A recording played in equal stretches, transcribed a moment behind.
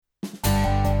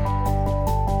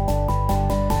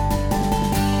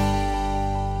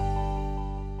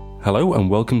Hello and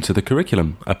welcome to The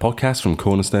Curriculum, a podcast from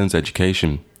Cornerstones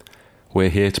Education. We're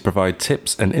here to provide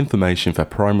tips and information for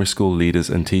primary school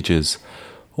leaders and teachers,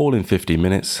 all in 15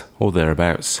 minutes or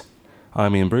thereabouts.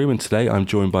 I'm Ian Broom, and today I'm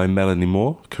joined by Melanie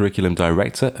Moore, Curriculum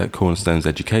Director at Cornerstones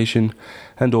Education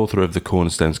and author of the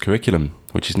Cornerstones Curriculum,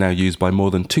 which is now used by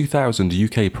more than 2,000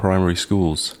 UK primary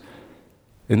schools.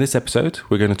 In this episode,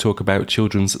 we're going to talk about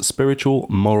children's spiritual,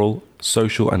 moral,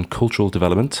 social and cultural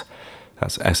development,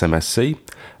 that's SMSC,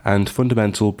 and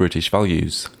fundamental British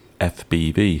values,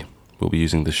 FBV. We'll be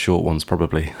using the short ones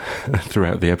probably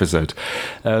throughout the episode.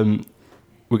 We're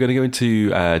going to go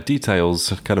into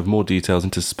details, kind of more details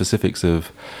into specifics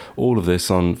of all of this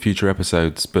on future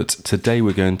episodes, but today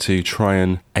we're going to try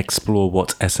and explore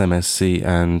what SMSC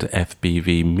and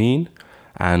FBV mean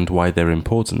and why they're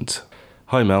important.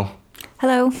 Hi Mel.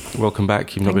 Hello. Welcome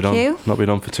back. You've not been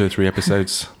on for 2 or 3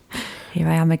 episodes. Here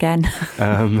I am again.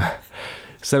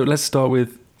 So let's start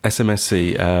with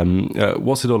SMSC.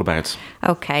 What's it all about?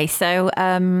 Okay, so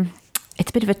it's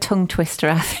a bit of a tongue twister,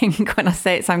 I think, when I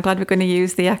say it, so I'm glad we're going to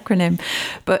use the acronym.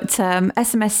 But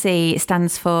SMSC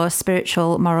stands for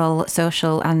Spiritual, Moral,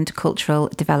 Social and Cultural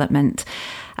Development.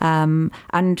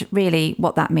 And really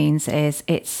what that means is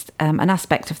it's an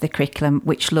aspect of the curriculum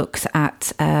which looks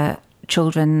at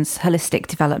children's holistic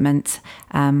development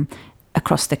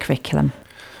across the curriculum.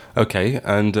 Okay,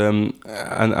 and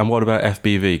what about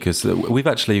FBV? Because we've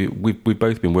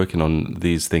both been working on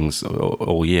these things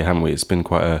all year, haven't we? It's been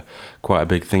quite a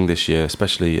big thing this year,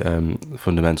 especially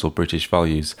fundamental British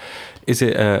values. Is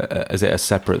it a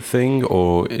separate thing,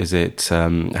 or is it?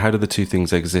 How do the two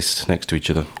things exist next to each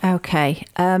other? Okay,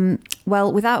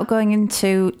 well, without going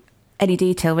into any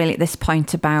detail really at this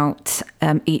point about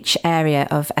each area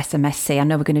of SMSC. I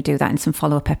know we're going to do that in some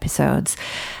follow-up episodes.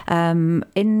 In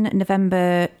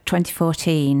November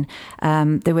 2014,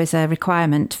 there was a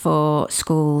requirement for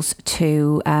schools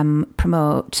to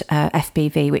promote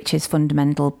FBV, which is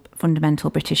fundamental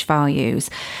British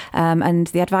values. And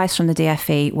the advice from the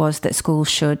DfE was that schools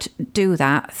should do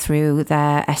that through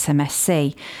their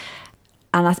SMSC.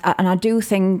 And I do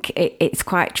think it's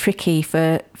quite tricky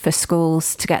for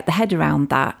schools to get their head around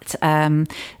that.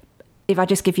 If I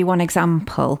just give you one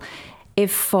example,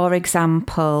 if, for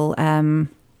example,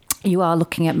 you are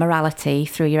looking at morality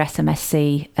through your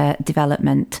SMSC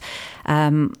development,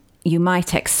 you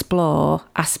might explore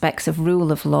aspects of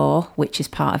rule of law, which is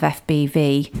part of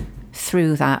FBV,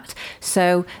 through that.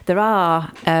 So there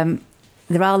are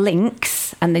links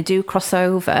and they do cross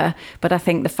over, but I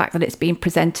think the fact that it's being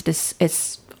presented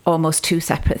as almost two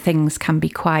separate things can be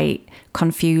quite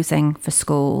confusing for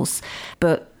schools.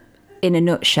 But in a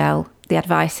nutshell, the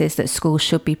advice is that schools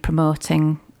should be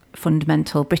promoting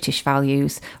fundamental British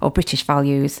values or British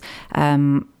values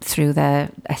through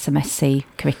their SMSC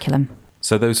curriculum.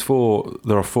 So there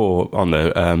are 4 on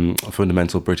there,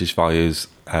 fundamental British values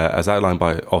as outlined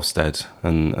by Ofsted,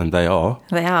 and they are?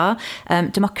 They are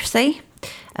democracy,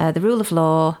 the rule of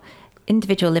law,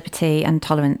 individual liberty and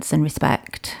tolerance and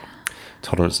respect.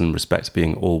 Tolerance and respect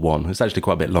being all one. It's actually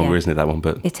quite a bit longer, isn't it, that one?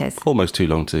 But it is. Almost too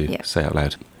long to say out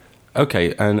loud.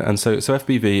 Okay, and so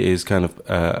FBV is kind of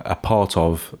a part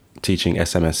of teaching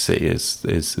SMSC,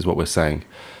 is what we're saying.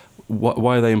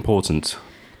 Why are they important?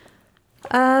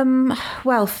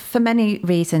 Well, for many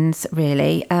reasons,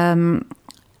 really.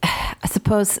 I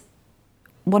suppose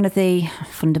one of the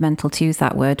fundamental, to use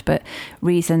that word, but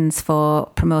reasons for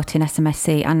promoting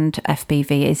SMSC and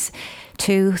FBV is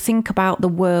to think about the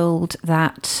world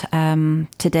that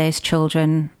today's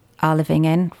children are living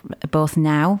in, both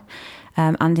now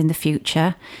and in the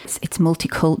future. It's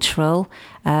multicultural.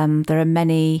 There are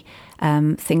many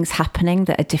things happening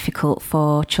that are difficult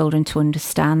for children to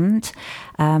understand.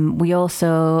 We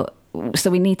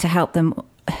need to help them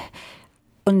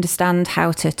understand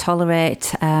how to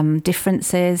tolerate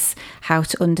differences, how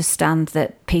to understand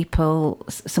that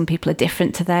some people are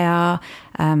different to they are,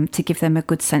 to give them a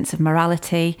good sense of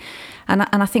morality. And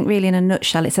I think really in a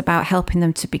nutshell, it's about helping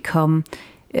them to become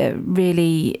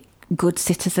really good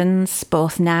citizens,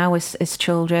 both now as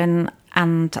children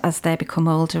and as they become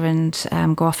older and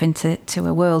go off into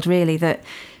a world really that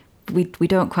we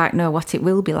don't quite know what it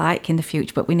will be like in the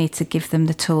future, but we need to give them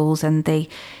the tools and the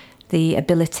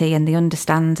ability and the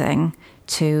understanding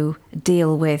to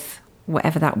deal with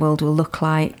whatever that world will look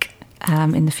like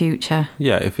in the future.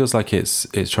 Yeah, it feels like it's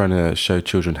trying to show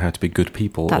children how to be good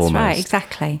people. That's almost. Right,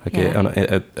 exactly. Like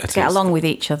to get along with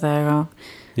each other.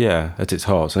 Yeah, at its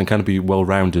heart, and kind of be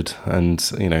well-rounded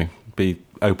and, be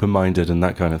open-minded and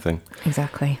that kind of thing.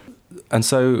 Exactly. And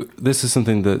so this is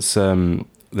something that's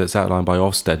that's outlined by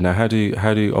Ofsted. Now, how do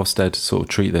Ofsted sort of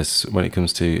treat this when it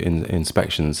comes to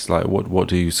inspections? Like, what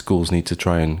do schools need to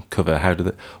try and cover?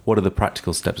 What are the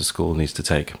practical steps a school needs to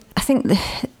take? I think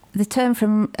the term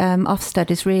from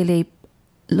Ofsted is really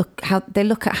look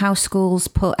at how schools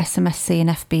put SMSC and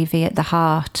FBV at the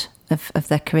heart of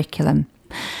their curriculum.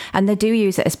 And they do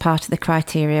use it as part of the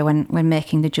criteria when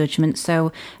making the judgment.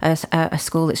 So a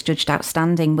school that's judged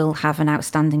outstanding will have an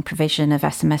outstanding provision of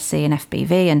SMSC and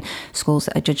FBV, and schools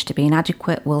that are judged to be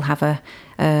inadequate will have a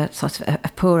sort of a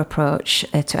poor approach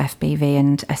to FBV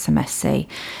and SMSC.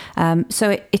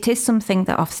 So it is something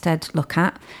that Ofsted look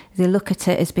at. They look at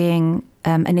it as being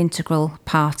an integral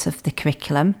part of the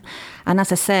curriculum. And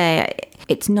as I say,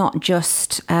 it's not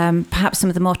just perhaps some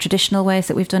of the more traditional ways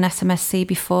that we've done SMSC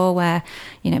before, where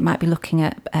it might be looking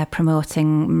at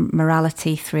promoting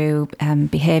morality through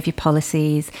behaviour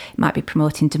policies. It might be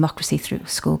promoting democracy through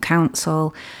school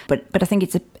council. But I think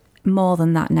it's more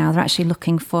than that now. They're actually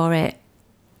looking for it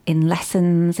in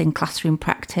lessons, in classroom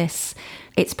practice.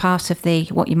 It's part of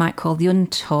what you might call the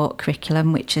untaught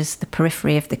curriculum, which is the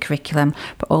periphery of the curriculum,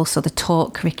 but also the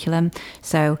taught curriculum.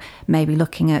 So maybe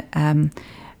looking at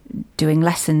doing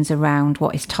lessons around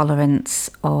what is tolerance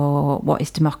or what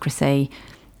is democracy,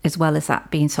 as well as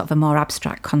that being sort of a more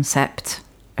abstract concept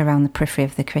around the periphery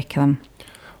of the curriculum.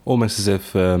 Almost as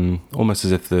if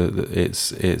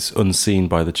it's unseen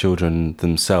by the children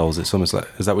themselves. It's almost like,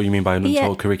 is that what you mean by an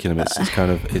untaught curriculum?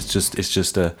 It's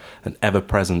just an ever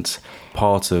present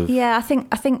part of. Yeah, I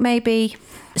think maybe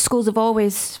schools have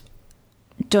always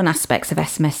done aspects of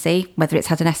SMSC, whether it's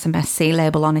had an SMSC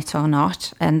label on it or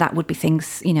not, and that would be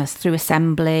things through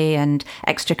assembly and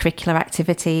extracurricular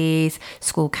activities,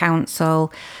 school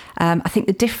council. I think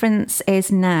the difference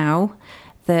is now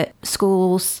that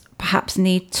schools perhaps we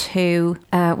need to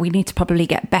probably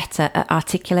get better at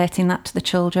articulating that to the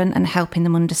children and helping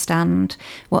them understand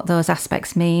what those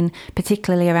aspects mean,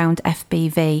 particularly around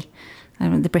FBV,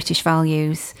 the British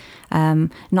values,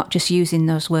 not just using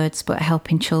those words, but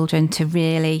helping children to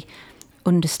really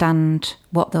understand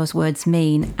what those words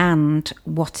mean and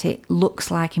what it looks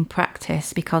like in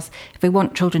practice. Because if we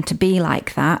want children to be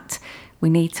like that, we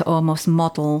need to almost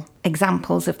model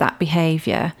examples of that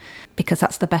behaviour, because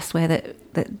that's the best way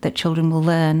that children will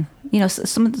learn.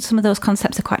 Some of those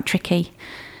concepts are quite tricky.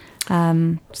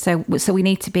 So we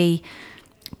need to be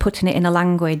putting it in a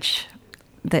language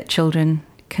that children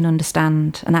can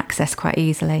understand and access quite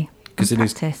easily. Because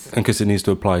it needs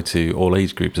to apply to all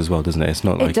age groups as well, doesn't it? It's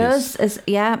not like it does.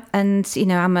 And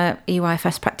I'm a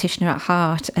EYFS practitioner at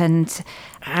heart, and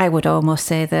I would almost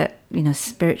say that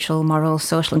spiritual, moral,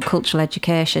 social, and cultural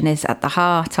education is at the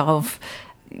heart of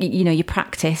your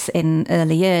practice in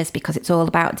early years, because it's all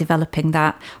about developing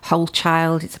that whole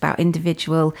child. It's about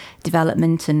individual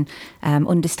development and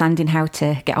understanding how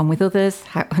to get on with others,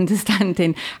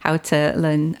 understanding how to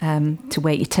learn to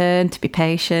wait your turn, to be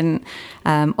patient.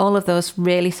 All of those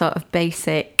really sort of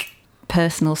basic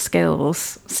personal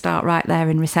skills start right there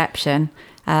in reception.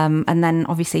 And then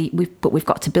obviously we've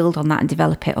got to build on that and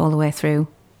develop it all the way through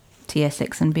to year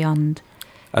 6 and beyond.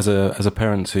 As a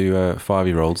parent to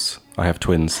 5-year-olds, I have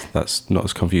twins. That's not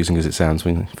as confusing as it sounds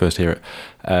when you first hear it.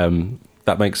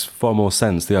 That makes far more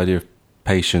sense, the idea of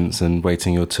patience and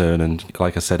waiting your turn, and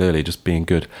like I said earlier, just being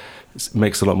good. It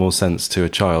makes a lot more sense to a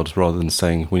child rather than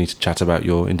saying we need to chat about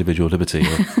your individual liberty.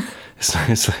 And is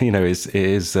that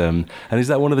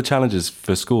one of the challenges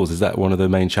for schools? Is that one of the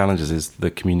main challenges, is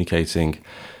the communicating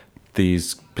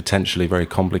these potentially very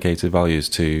complicated values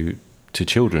to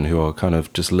children who are kind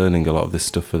of just learning a lot of this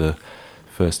stuff for the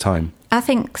first time? I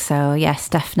think so, yes,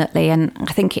 definitely. And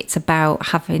I think it's about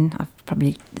having, I've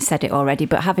probably said it already,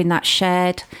 but having that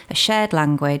shared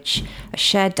language, a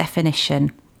shared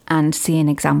definition, and seeing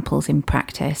examples in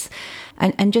practice.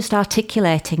 And just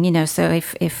articulating, so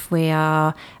if we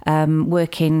are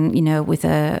working, with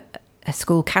a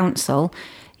school council,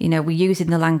 we're using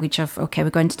the language of, okay, we're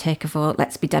going to take a vote,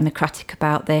 let's be democratic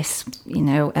about this,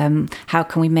 how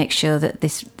can we make sure that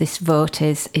this vote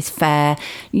is fair?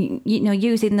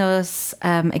 Using those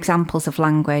examples of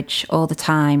language all the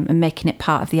time and making it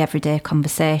part of the everyday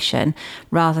conversation,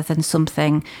 rather than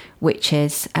something which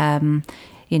is,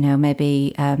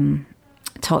 maybe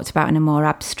talked about in a more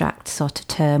abstract sort of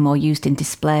term, or used in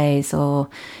displays, or,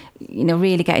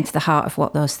 really getting to the heart of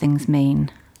what those things mean.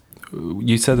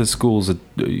 You said that schools have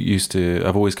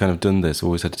always kind of done this,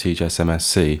 always had to teach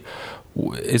SMSC.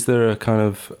 Is there a kind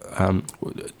of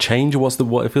change? What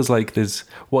it feels like there's?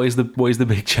 What is the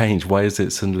big change? Why is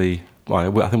it suddenly?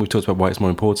 I think we've talked about why it's more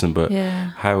important, but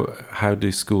how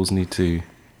do schools need to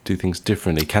do things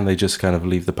differently? Can they just kind of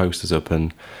leave the posters up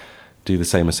and do the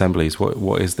same assemblies?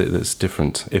 What is it that's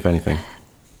different, if anything?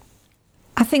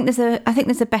 I think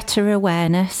there's a better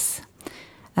awareness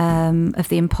of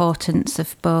the importance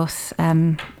of both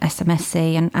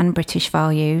SMSC and British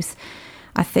values.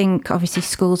 I think obviously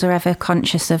schools are ever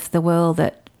conscious of the world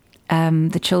that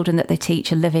the children that they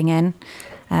teach are living in.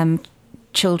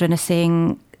 Children are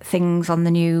seeing things on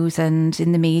the news and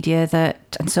in the media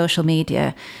and social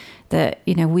media that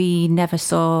we never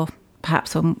saw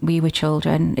perhaps when we were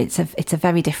children. It's a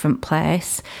very different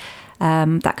place.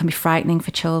 That can be frightening for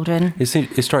children.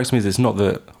 It strikes me as it's not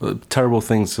that terrible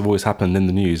things have always happened in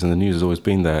the news, and the news has always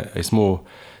been there. It's more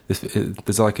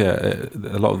there's like a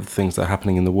lot of the things that are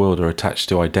happening in the world are attached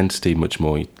to identity much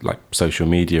more, like social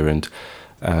media and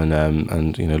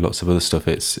lots of other stuff.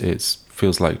 It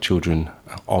feels like children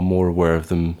are more aware of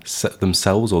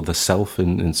themselves or the self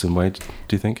in some way. Do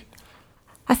you think?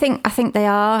 I think they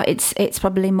are. It's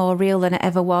probably more real than it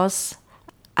ever was,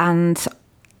 and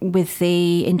with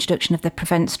the introduction of the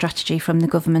Prevent strategy from the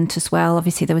government as well,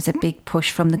 obviously there was a big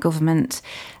push from the government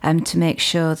to make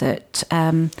sure that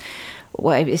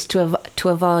it is to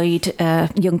avoid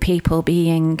young people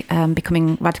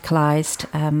becoming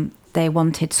radicalised. They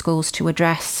wanted schools to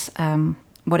address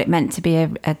what it meant to be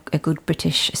a good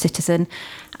British citizen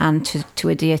and to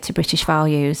adhere to British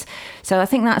values. So I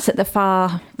think that's at the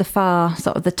far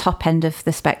sort of the top end of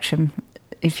the spectrum,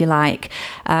 if you like.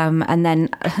 And then,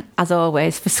 as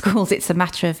always, for schools, it's a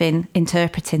matter of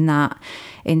interpreting that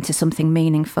into something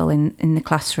meaningful in the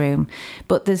classroom.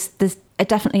 But there's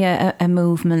definitely a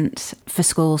movement for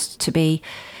schools to be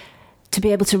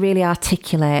able to really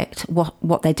articulate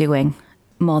what they're doing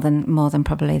more than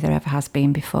probably there ever has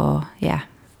been before. Yeah.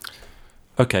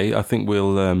 Okay, I think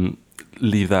we'll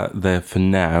leave that there for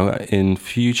now. In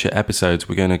future episodes,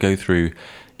 we're going to go through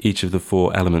each of the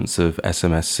 4 elements of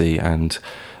SMSC and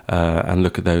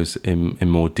look at those in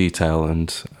more detail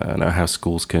and know how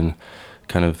schools can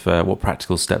kind of what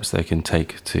practical steps they can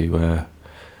take to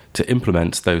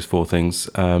implement those 4 things.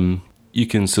 You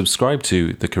can subscribe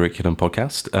to the Curriculum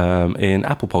podcast in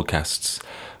Apple Podcasts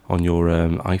on your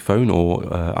iPhone or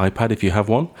iPad if you have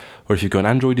one, or if you've got an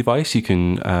Android device, you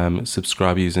can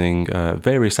subscribe using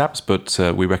various apps, but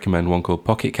we recommend one called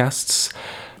Pocket Casts.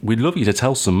 We'd love you to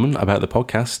tell someone about the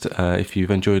podcast. If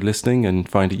you've enjoyed listening and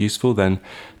find it useful, then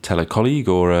tell a colleague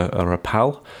or a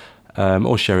pal,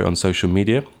 or share it on social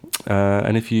media.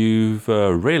 And if you've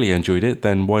really enjoyed it,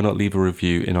 then why not leave a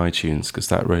review in iTunes, because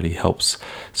that really helps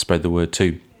spread the word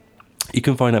too. You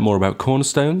can find out more about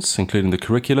Cornerstones, including the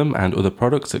curriculum and other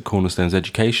products at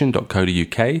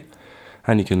cornerstoneseducation.co.uk.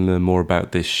 And you can learn more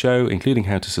about this show, including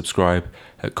how to subscribe,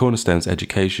 at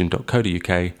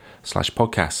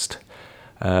cornerstoneseducation.co.uk/podcast.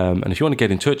 And if you want to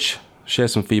get in touch, share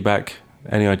some feedback,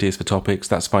 any ideas for topics,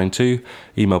 that's fine too.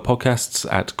 Email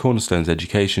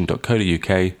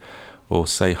podcasts@cornerstoneseducation.co.uk or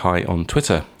say hi on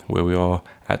Twitter, where we are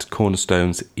at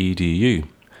cornerstonesedu.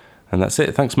 And that's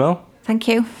it. Thanks, Mel. Thank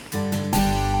you.